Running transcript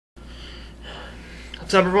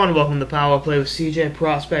What's up, everyone? Welcome to Power Play with CJ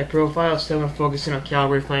Prospect Profile. Still going to focus in on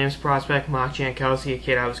Calgary Flames prospect Mark Jankowski, a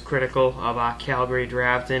kid I was critical of Calgary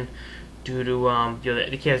drafting due to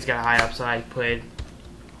the kid's got a high upside. He played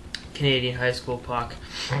Canadian high school puck,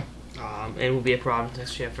 and will be a Providence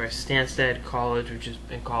next year for Stansted College, which is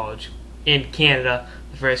in Canada.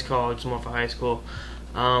 The first college, more for high school.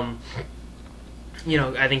 I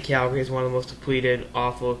think Calgary is one of the most depleted,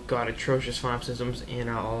 awful, atrocious farm systems in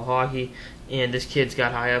all hockey. And this kid's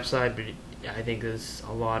got high upside, but I think there's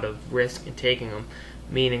a lot of risk in taking him.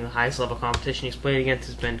 Meaning the highest level competition he's played against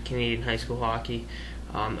has been Canadian high school hockey.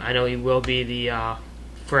 I know he will be the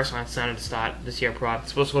first line center to start this year. Providence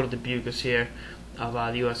supposed to go to the Dubuque this year of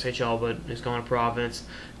the USHL, but is going to Providence.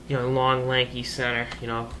 Long, lanky center.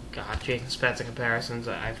 Jason Spezza comparisons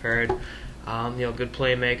I've heard. Good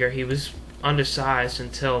playmaker. He was undersized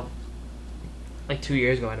until like 2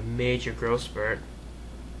 years ago. Had a major growth spurt,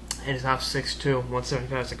 and is now 6'2",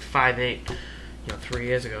 175. It's like 5'8", 3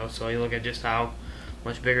 years ago. So you look at just how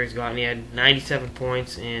much bigger he's gotten. He had 97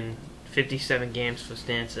 points in 57 games for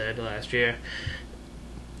Stansted last year,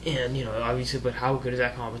 and obviously, but how good is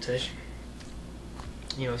that competition?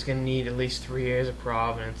 He's going to need at least 3 years of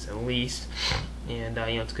Providence, at least. And,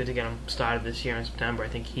 it's good to get him started this year in September. I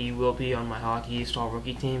think he will be on my Hockey East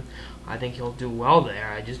All-Rookie team. I think he'll do well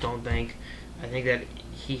there. I just don't think... I think that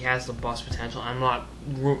he has the bust potential. I'm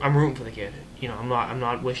rooting for the kid. I'm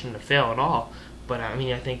not wishing him to fail at all. But,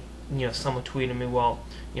 I think, someone tweeted me, well,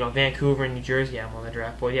 Vancouver and New Jersey have him on the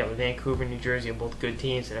draft board. Yeah, but Vancouver and New Jersey are both good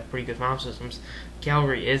teams that have pretty good farm systems.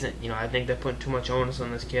 Calgary isn't. I think they're putting too much onus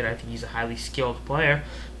on this kid. I think he's a highly skilled player,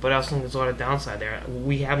 but I also think there's a lot of downside there.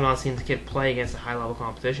 We have not seen the kid play against a high-level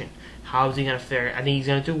competition. How is he going to fare? I think he's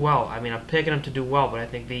going to do well. I'm picking him to do well, but I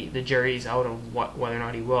think the jury's out on whether or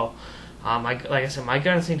not he will. Like I said, my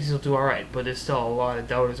gut instincts he'll do all right, but there's still a lot of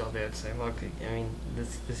doubters out there that say, look,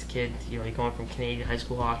 this kid, he's going from Canadian high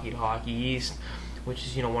school hockey to Hockey East, which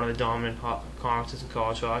is one of the dominant conferences in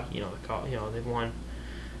college hockey. They've won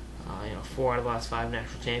 4 out of the last 5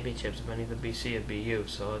 national championships of any of the BC or BU.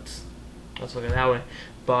 So let's look at it that way.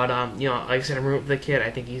 But like I said, I'm rooting for the kid.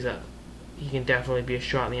 I think he can definitely be a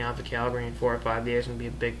shot in the arm for Calgary in 4 or 5 years and be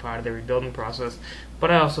a big part of the rebuilding process.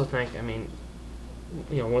 But I also think,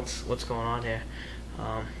 what's going on here?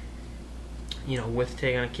 With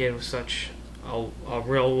taking a kid with such a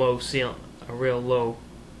real low ceiling, a real low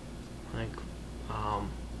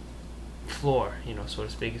floor, so to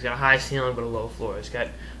speak. He's got a high ceiling but a low floor. He's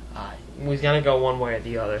gonna go one way or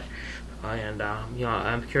the other. And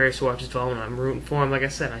I'm curious to watch his development. I'm rooting for him. Like I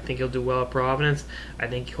said, I think he'll do well at Providence. I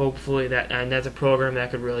think hopefully that's a program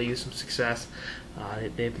that could really use some success.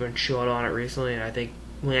 They've been short on it recently, and I think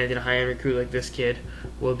landing a high-end recruit like this kid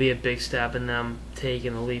will be a big step in them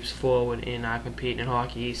taking the leaps forward in competing in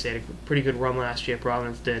Hockey East. They had a pretty good run last year.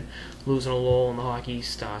 Providence did, losing to Lowell in the Hockey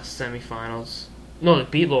East semifinals. No, they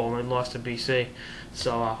beat Lowell and lost to BC.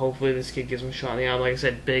 So hopefully this kid gives him a shot in the arm. Like I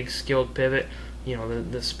said, big, skilled pivot.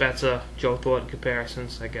 The Spezza, Joe Thornton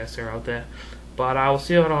comparisons, I guess, are out there. But we'll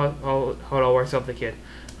see how it all works out for the kid.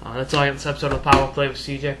 That's all I got in this episode of Power Play with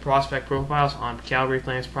CJ Prospect Profiles on Calgary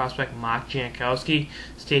Flames prospect Mark Jankowski.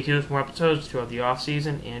 Stay tuned for more episodes throughout the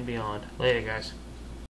offseason and beyond. Later, guys.